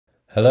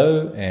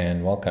Hello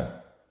and welcome.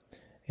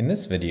 In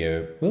this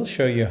video, we'll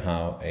show you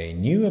how a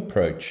new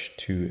approach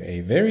to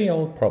a very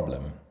old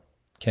problem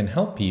can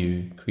help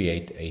you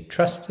create a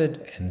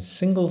trusted and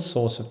single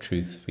source of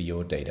truth for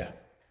your data.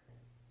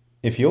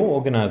 If your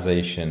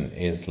organization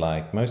is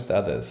like most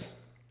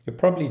others, you're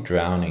probably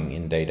drowning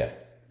in data.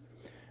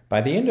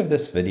 By the end of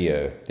this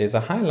video, there's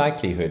a high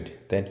likelihood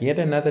that yet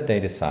another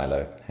data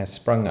silo has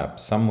sprung up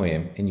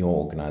somewhere in your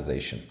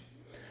organization.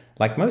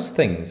 Like most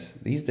things,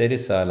 these data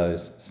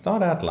silos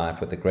start out life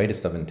with the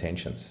greatest of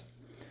intentions.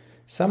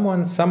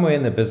 Someone somewhere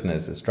in the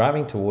business is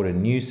driving toward a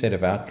new set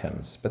of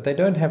outcomes, but they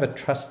don't have a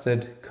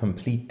trusted,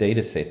 complete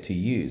data set to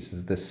use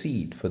as the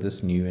seed for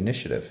this new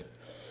initiative.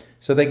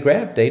 So they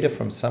grab data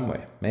from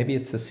somewhere. Maybe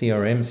it's the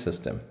CRM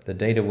system, the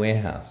data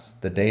warehouse,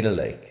 the data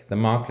lake, the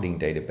marketing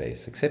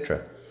database,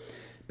 etc.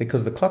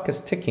 Because the clock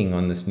is ticking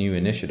on this new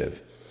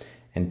initiative.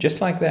 And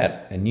just like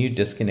that, a new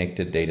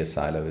disconnected data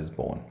silo is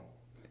born.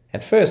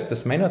 At first,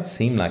 this may not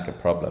seem like a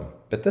problem,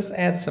 but this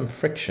adds some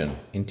friction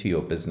into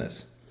your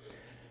business.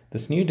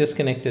 This new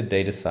disconnected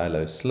data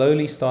silo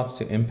slowly starts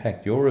to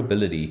impact your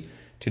ability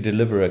to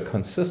deliver a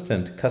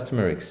consistent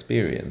customer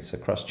experience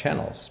across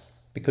channels,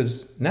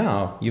 because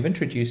now you've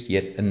introduced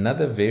yet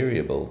another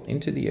variable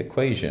into the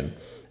equation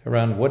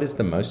around what is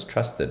the most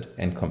trusted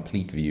and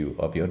complete view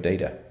of your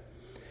data.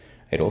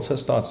 It also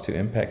starts to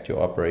impact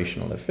your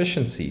operational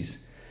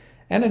efficiencies,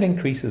 and it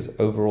increases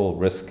overall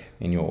risk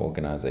in your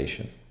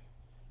organization.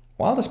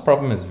 While this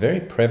problem is very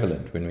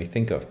prevalent when we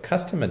think of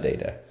customer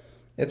data,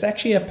 it's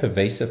actually a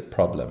pervasive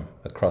problem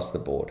across the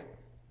board.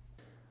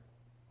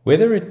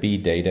 Whether it be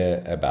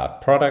data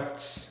about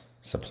products,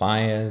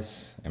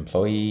 suppliers,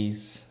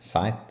 employees,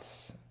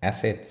 sites,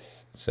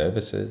 assets,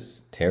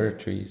 services,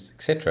 territories,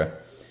 etc.,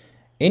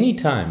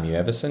 anytime you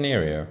have a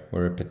scenario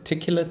where a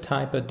particular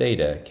type of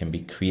data can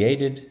be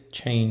created,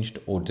 changed,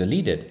 or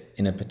deleted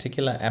in a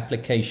particular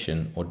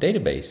application or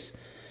database,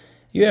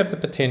 you have the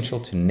potential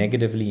to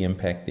negatively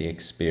impact the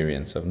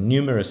experience of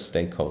numerous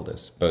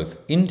stakeholders, both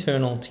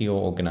internal to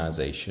your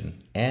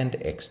organization and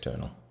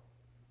external.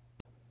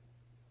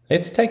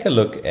 Let's take a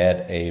look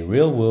at a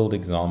real-world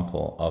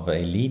example of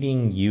a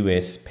leading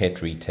US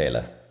pet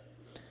retailer.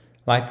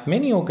 Like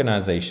many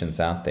organizations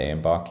out there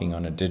embarking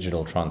on a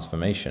digital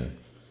transformation,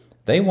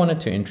 they wanted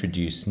to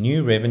introduce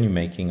new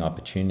revenue-making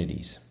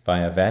opportunities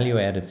via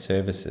value-added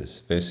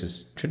services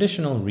versus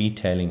traditional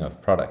retailing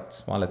of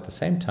products, while at the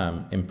same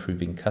time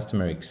improving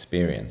customer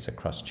experience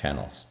across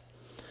channels.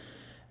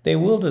 Their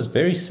world was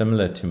very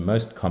similar to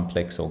most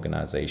complex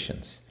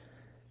organizations.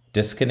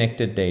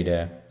 Disconnected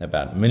data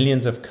about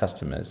millions of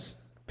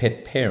customers,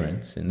 pet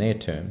parents in their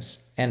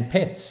terms, and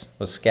pets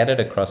was scattered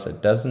across a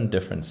dozen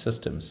different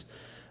systems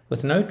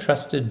with no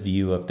trusted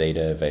view of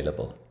data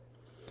available.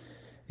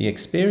 The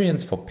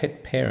experience for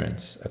pet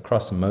parents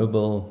across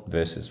mobile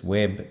versus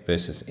web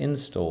versus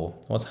in-store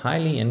was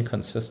highly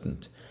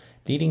inconsistent,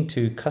 leading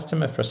to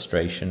customer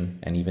frustration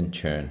and even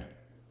churn.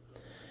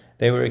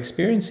 They were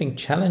experiencing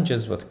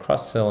challenges with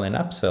cross-sell and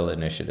upsell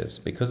initiatives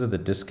because of the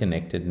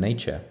disconnected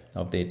nature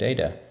of their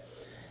data.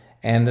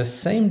 And the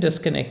same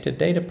disconnected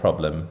data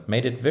problem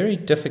made it very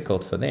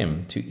difficult for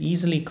them to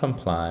easily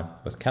comply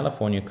with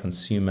California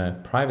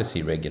consumer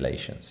privacy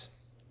regulations.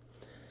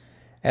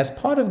 As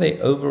part of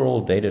their overall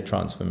data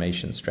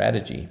transformation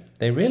strategy,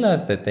 they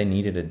realized that they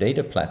needed a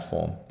data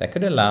platform that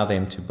could allow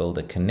them to build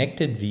a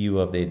connected view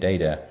of their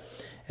data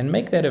and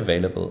make that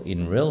available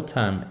in real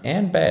time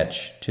and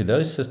batch to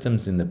those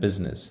systems in the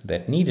business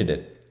that needed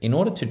it in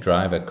order to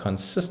drive a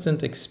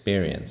consistent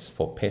experience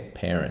for pet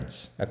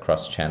parents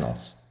across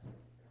channels.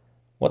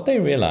 What they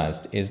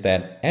realized is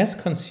that as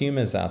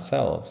consumers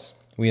ourselves,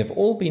 we have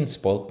all been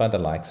spoiled by the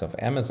likes of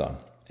Amazon.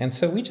 And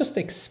so we just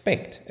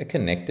expect a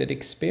connected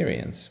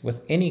experience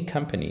with any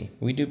company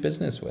we do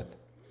business with.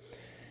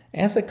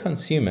 As a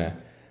consumer,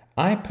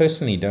 I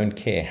personally don't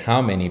care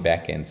how many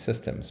back-end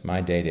systems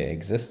my data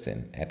exists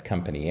in at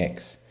Company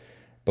X.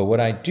 But what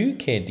I do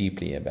care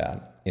deeply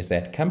about is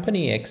that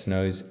Company X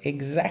knows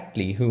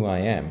exactly who I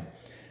am,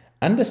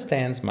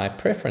 understands my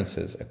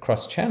preferences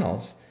across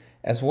channels,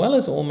 as well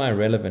as all my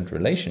relevant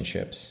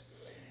relationships,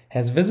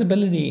 has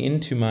visibility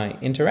into my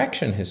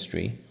interaction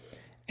history,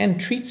 and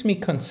treats me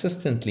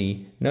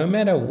consistently no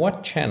matter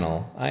what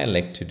channel I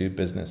elect to do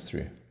business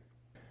through.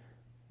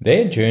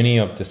 Their journey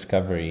of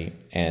discovery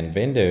and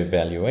vendor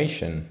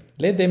evaluation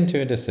led them to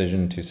a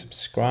decision to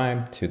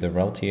subscribe to the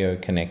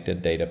Relatio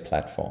Connected Data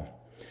Platform,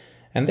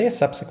 and their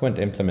subsequent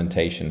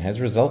implementation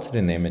has resulted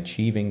in them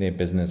achieving their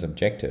business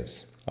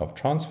objectives of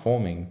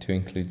transforming to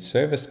include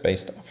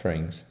service-based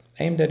offerings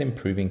aimed at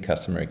improving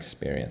customer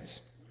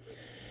experience.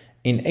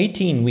 In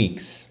 18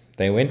 weeks,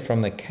 they went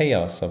from the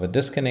chaos of a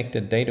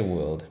disconnected data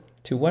world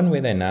to one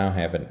where they now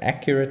have an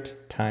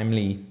accurate,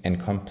 timely, and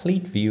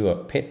complete view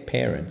of pet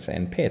parents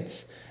and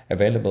pets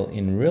available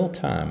in real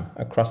time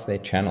across their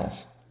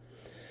channels.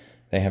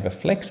 They have a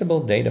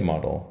flexible data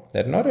model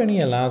that not only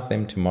allows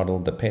them to model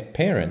the pet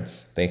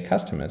parents, their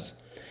customers,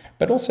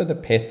 but also the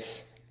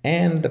pets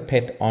and the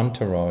pet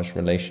entourage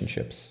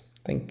relationships.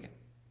 Think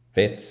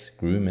vets,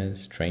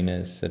 groomers,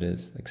 trainers,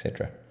 sitters,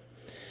 etc.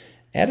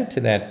 Added to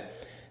that,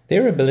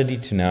 their ability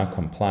to now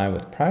comply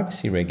with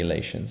privacy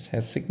regulations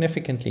has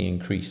significantly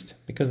increased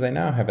because they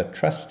now have a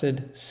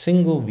trusted,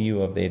 single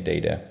view of their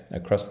data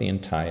across the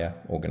entire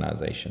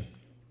organization.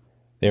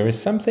 There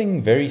is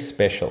something very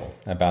special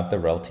about the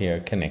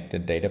Relatio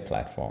connected data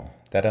platform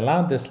that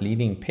allowed this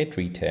leading pet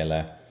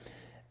retailer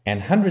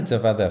and hundreds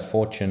of other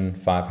Fortune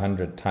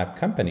 500 type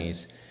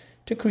companies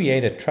to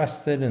create a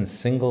trusted and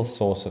single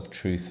source of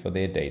truth for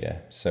their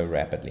data so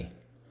rapidly.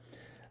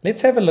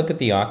 Let's have a look at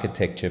the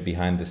architecture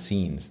behind the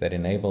scenes that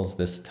enables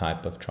this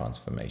type of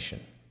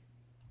transformation.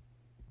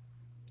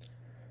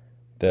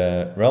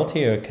 The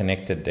Relatio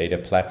Connected Data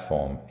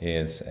Platform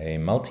is a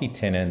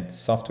multi-tenant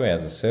software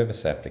as a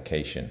service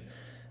application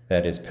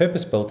that is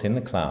purpose-built in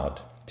the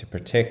cloud to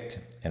protect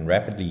and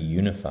rapidly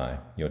unify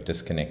your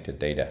disconnected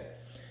data,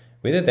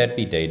 whether that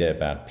be data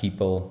about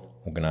people,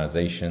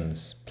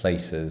 organizations,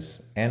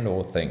 places,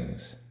 and/or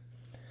things.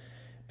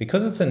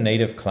 Because it's a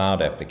native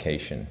cloud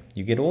application,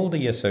 you get all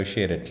the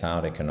associated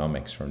cloud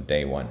economics from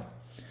day one.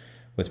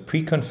 With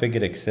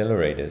pre-configured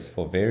accelerators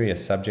for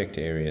various subject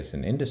areas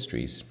and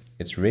industries,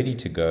 it's ready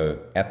to go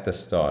at the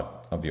start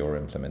of your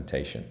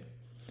implementation.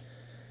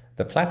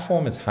 The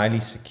platform is highly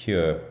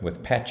secure,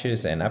 with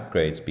patches and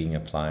upgrades being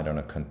applied on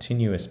a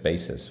continuous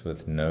basis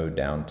with no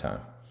downtime.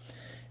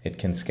 It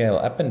can scale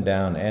up and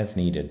down as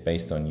needed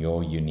based on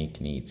your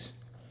unique needs.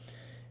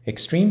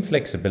 Extreme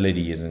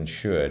flexibility is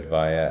ensured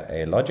via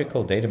a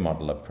logical data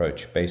model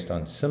approach based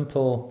on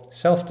simple,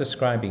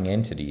 self-describing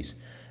entities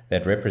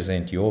that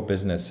represent your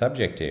business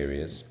subject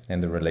areas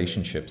and the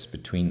relationships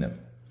between them.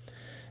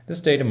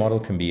 This data model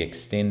can be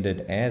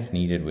extended as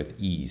needed with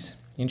ease,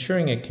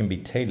 ensuring it can be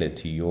tailored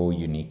to your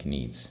unique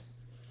needs.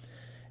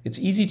 It's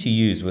easy to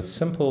use with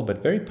simple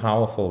but very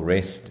powerful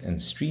REST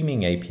and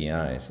streaming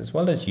APIs, as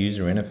well as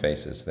user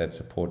interfaces that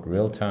support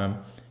real-time,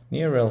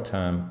 near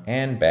real-time,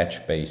 and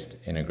batch-based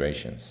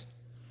integrations.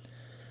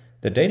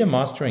 The data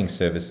mastering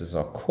services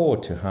are core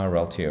to how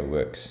Relatio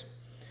works.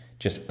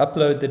 Just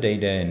upload the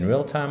data in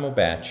real-time or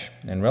batch,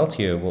 and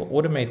Relatio will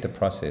automate the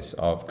process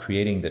of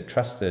creating the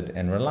trusted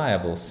and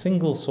reliable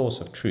single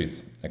source of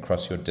truth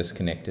across your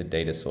disconnected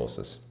data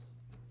sources.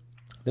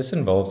 This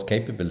involves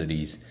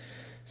capabilities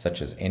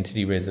such as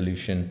entity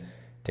resolution,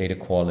 data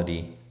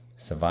quality,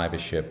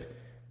 survivorship,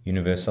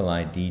 universal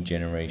ID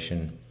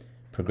generation,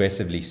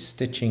 progressively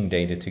stitching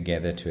data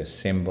together to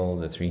assemble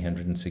the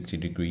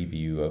 360-degree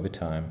view over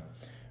time,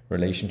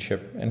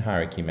 relationship and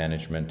hierarchy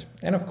management,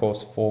 and of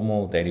course,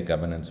 formal data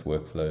governance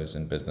workflows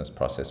and business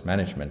process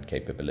management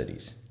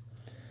capabilities.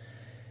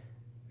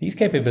 These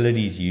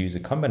capabilities use a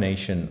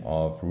combination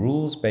of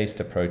rules-based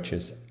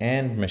approaches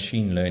and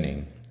machine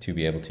learning to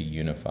be able to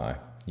unify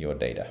your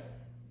data.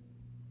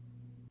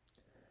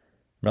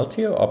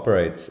 Relatio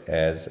operates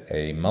as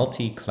a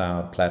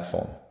multi-cloud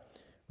platform,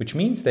 which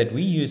means that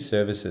we use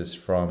services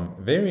from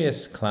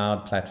various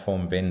cloud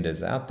platform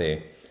vendors out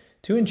there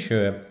to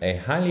ensure a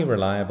highly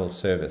reliable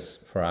service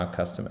for our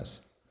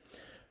customers.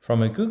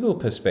 From a Google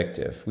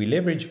perspective, we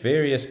leverage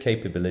various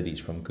capabilities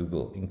from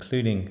Google,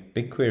 including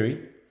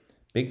BigQuery,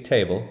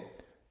 Bigtable,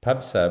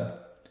 PubSub,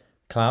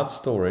 Cloud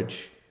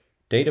Storage,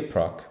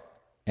 Dataproc,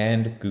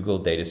 and Google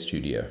Data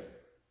Studio.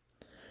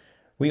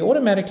 We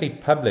automatically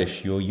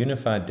publish your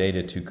unified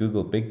data to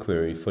Google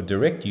BigQuery for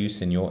direct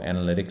use in your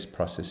analytics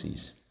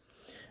processes.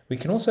 We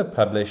can also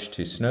publish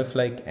to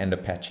Snowflake and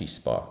Apache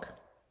Spark.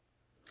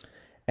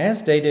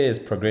 As data is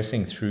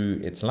progressing through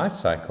its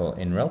lifecycle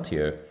in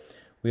Relatio,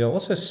 we are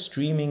also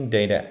streaming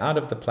data out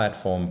of the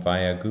platform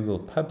via Google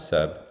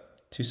PubSub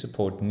to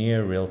support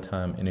near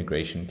real-time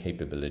integration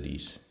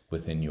capabilities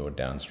within your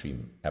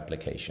downstream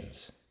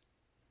applications.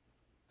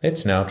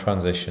 Let's now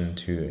transition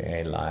to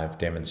a live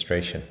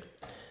demonstration.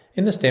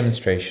 In this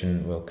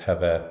demonstration, we'll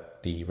cover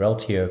the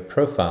Relatio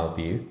profile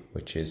view,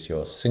 which is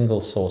your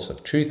single source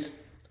of truth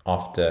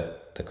after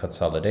the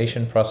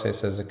consolidation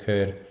process has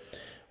occurred.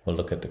 We'll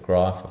look at the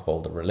graph of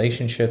all the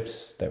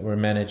relationships that we're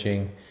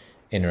managing,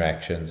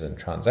 interactions and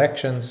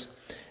transactions,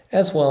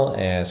 as well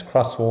as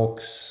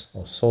crosswalks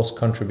or source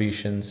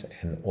contributions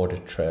and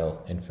audit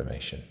trail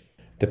information.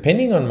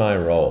 Depending on my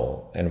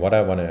role and what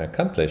I want to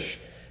accomplish,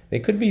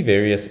 there could be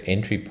various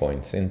entry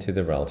points into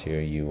the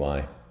Relatio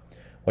UI.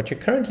 What you're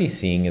currently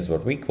seeing is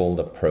what we call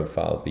the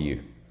profile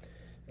view.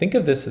 Think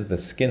of this as the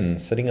skin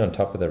sitting on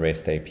top of the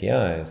REST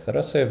APIs that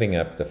are serving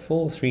up the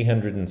full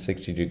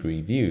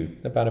 360-degree view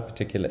about a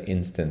particular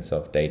instance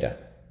of data.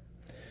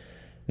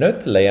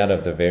 Note the layout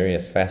of the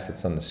various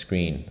facets on the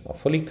screen are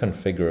fully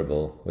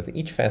configurable, with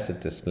each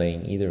facet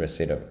displaying either a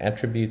set of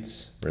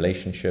attributes,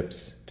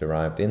 relationships,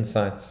 derived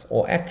insights,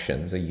 or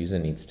actions a user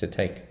needs to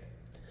take.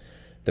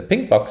 The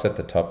pink box at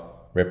the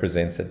top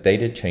represents a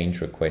data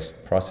change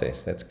request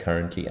process that's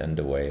currently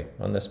underway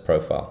on this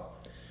profile.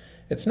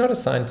 It's not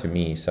assigned to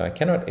me, so I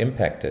cannot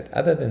impact it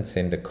other than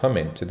send a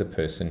comment to the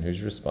person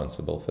who's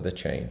responsible for the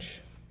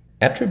change.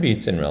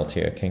 Attributes in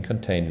Relatio can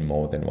contain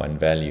more than one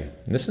value.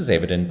 This is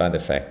evident by the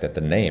fact that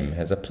the name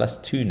has a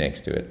 +2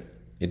 next to it.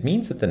 It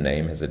means that the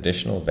name has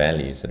additional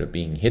values that are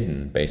being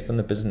hidden based on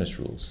the business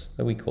rules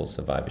that we call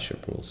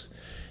survivorship rules.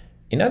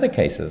 In other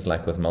cases,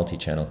 like with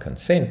multi-channel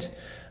consent,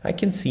 I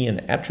can see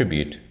an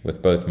attribute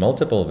with both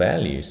multiple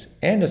values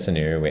and a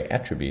scenario where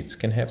attributes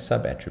can have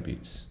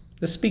sub-attributes.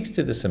 This speaks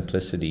to the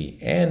simplicity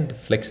and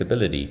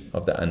flexibility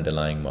of the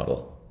underlying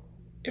model.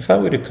 If I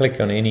were to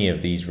click on any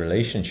of these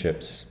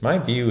relationships, my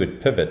view would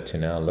pivot to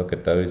now look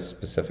at those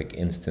specific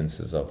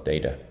instances of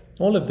data.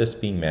 All of this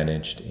being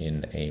managed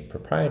in a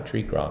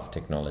proprietary graph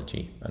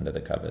technology under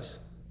the covers.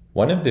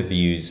 One of the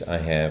views I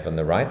have on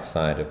the right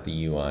side of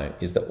the UI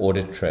is the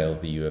audit trail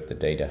view of the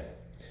data.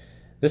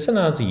 This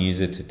allows the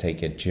user to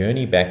take a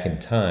journey back in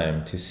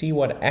time to see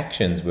what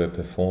actions were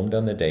performed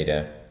on the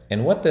data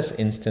and what this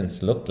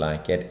instance looked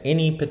like at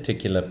any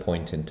particular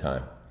point in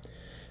time.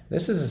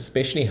 This is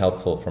especially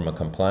helpful from a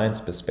compliance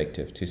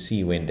perspective to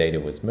see when data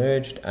was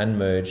merged,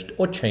 unmerged,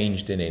 or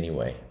changed in any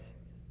way.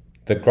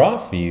 The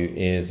graph view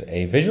is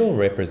a visual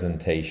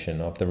representation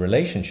of the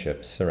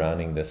relationships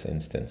surrounding this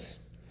instance.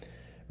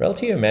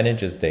 Relatio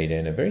manages data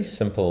in a very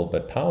simple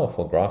but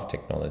powerful graph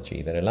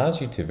technology that allows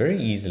you to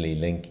very easily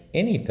link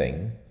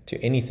anything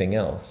to anything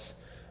else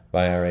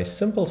via a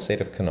simple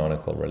set of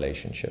canonical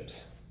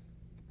relationships.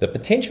 The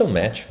potential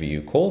match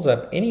view calls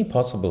up any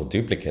possible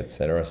duplicates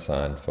that are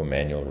assigned for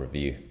manual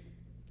review.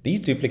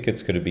 These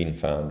duplicates could have been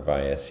found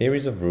via a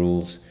series of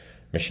rules,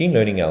 machine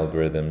learning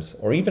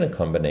algorithms, or even a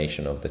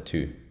combination of the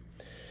two.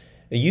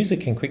 A user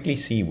can quickly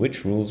see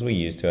which rules were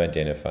used to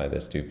identify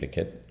this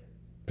duplicate,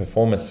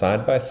 perform a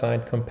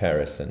side-by-side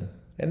comparison,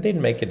 and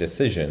then make a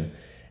decision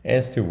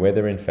as to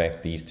whether in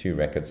fact these two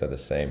records are the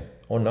same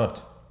or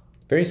not.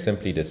 Very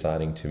simply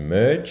deciding to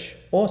merge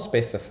or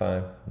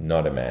specify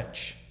not a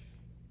match.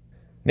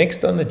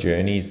 Next on the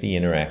journey is the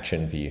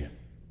interaction view.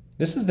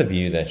 This is the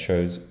view that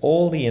shows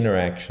all the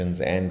interactions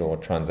and/or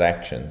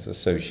transactions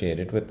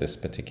associated with this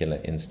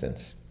particular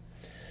instance.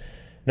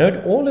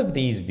 Note all of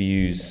these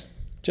views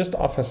just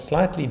offer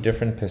slightly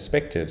different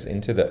perspectives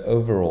into the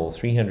overall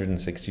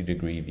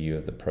 360-degree view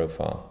of the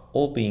profile,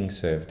 all being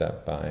served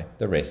up by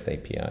the REST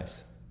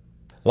APIs.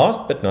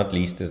 Last but not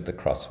least is the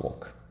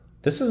crosswalk.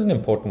 This is an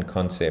important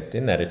concept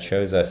in that it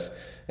shows us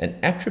an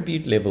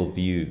attribute-level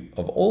view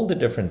of all the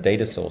different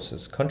data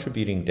sources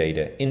contributing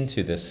data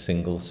into this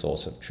single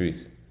source of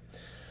truth.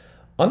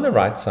 On the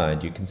right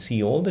side, you can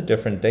see all the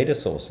different data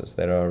sources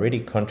that are already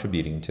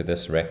contributing to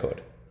this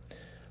record.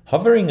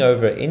 Hovering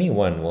over any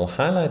one will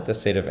highlight the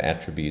set of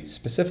attributes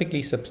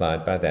specifically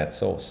supplied by that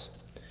source.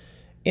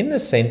 In the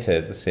center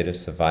is the set of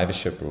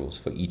survivorship rules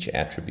for each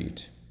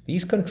attribute.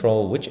 These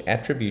control which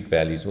attribute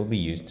values will be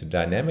used to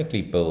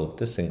dynamically build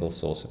the single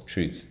source of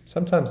truth,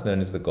 sometimes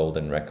known as the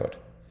golden record.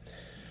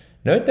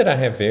 Note that I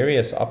have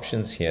various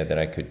options here that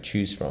I could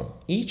choose from,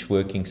 each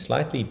working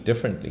slightly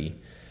differently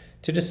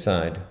to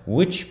decide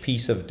which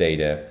piece of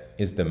data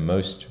is the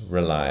most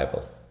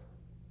reliable.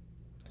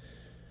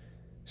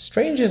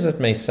 Strange as it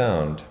may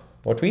sound,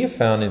 what we have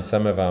found in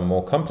some of our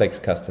more complex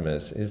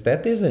customers is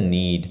that there's a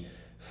need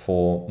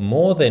for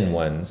more than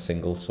one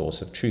single source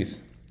of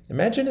truth.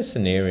 Imagine a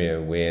scenario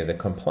where the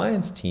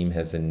compliance team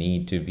has a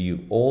need to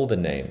view all the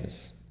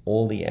names,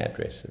 all the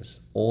addresses,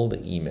 all the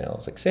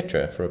emails,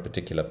 etc. for a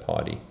particular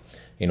party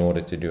in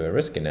order to do a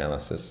risk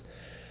analysis,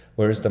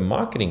 whereas the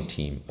marketing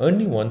team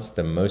only wants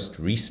the most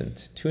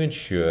recent to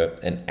ensure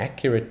an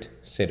accurate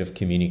set of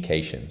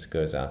communications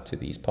goes out to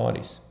these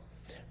parties.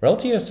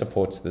 Relatio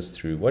supports this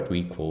through what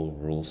we call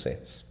rule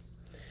sets.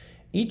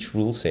 Each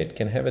rule set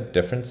can have a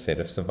different set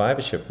of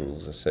survivorship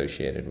rules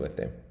associated with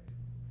them.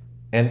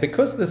 And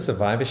because the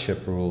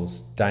survivorship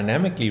rules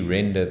dynamically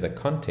render the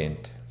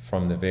content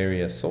from the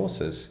various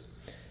sources,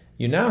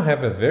 you now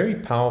have a very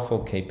powerful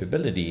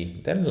capability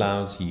that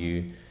allows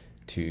you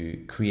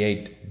to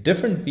create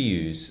different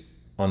views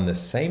on the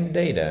same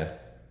data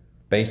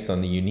based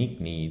on the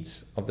unique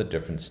needs of the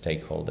different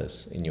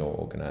stakeholders in your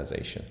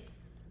organization.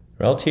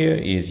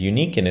 Relatio is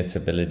unique in its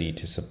ability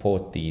to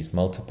support these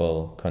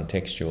multiple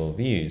contextual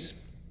views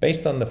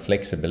based on the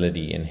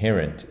flexibility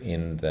inherent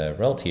in the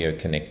Relatio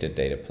connected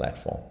data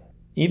platform.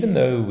 Even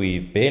though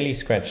we've barely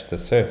scratched the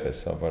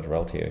surface of what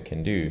Relatio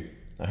can do,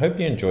 I hope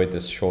you enjoyed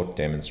this short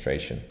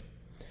demonstration.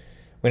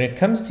 When it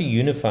comes to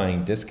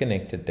unifying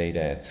disconnected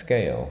data at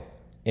scale,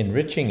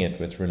 enriching it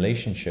with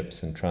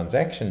relationships and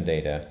transaction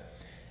data,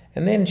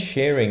 and then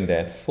sharing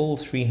that full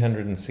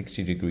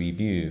 360-degree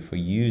view for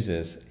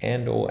users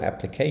and/or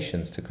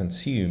applications to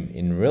consume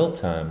in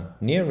real-time,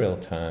 near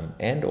real-time,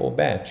 and/or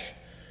batch,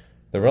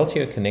 the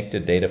Relatio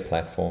Connected Data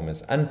Platform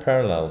is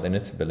unparalleled in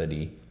its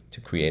ability to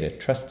create a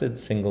trusted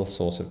single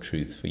source of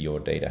truth for your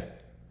data.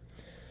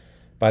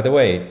 By the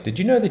way, did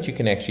you know that you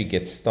can actually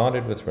get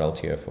started with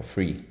Relatio for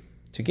free?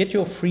 To get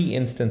your free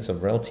instance of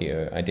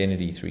Relatio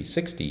Identity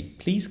 360,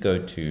 please go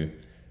to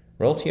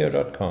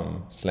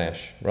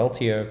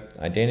relatio.com/Relatio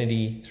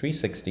Identity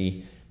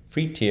 360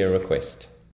 free tier request.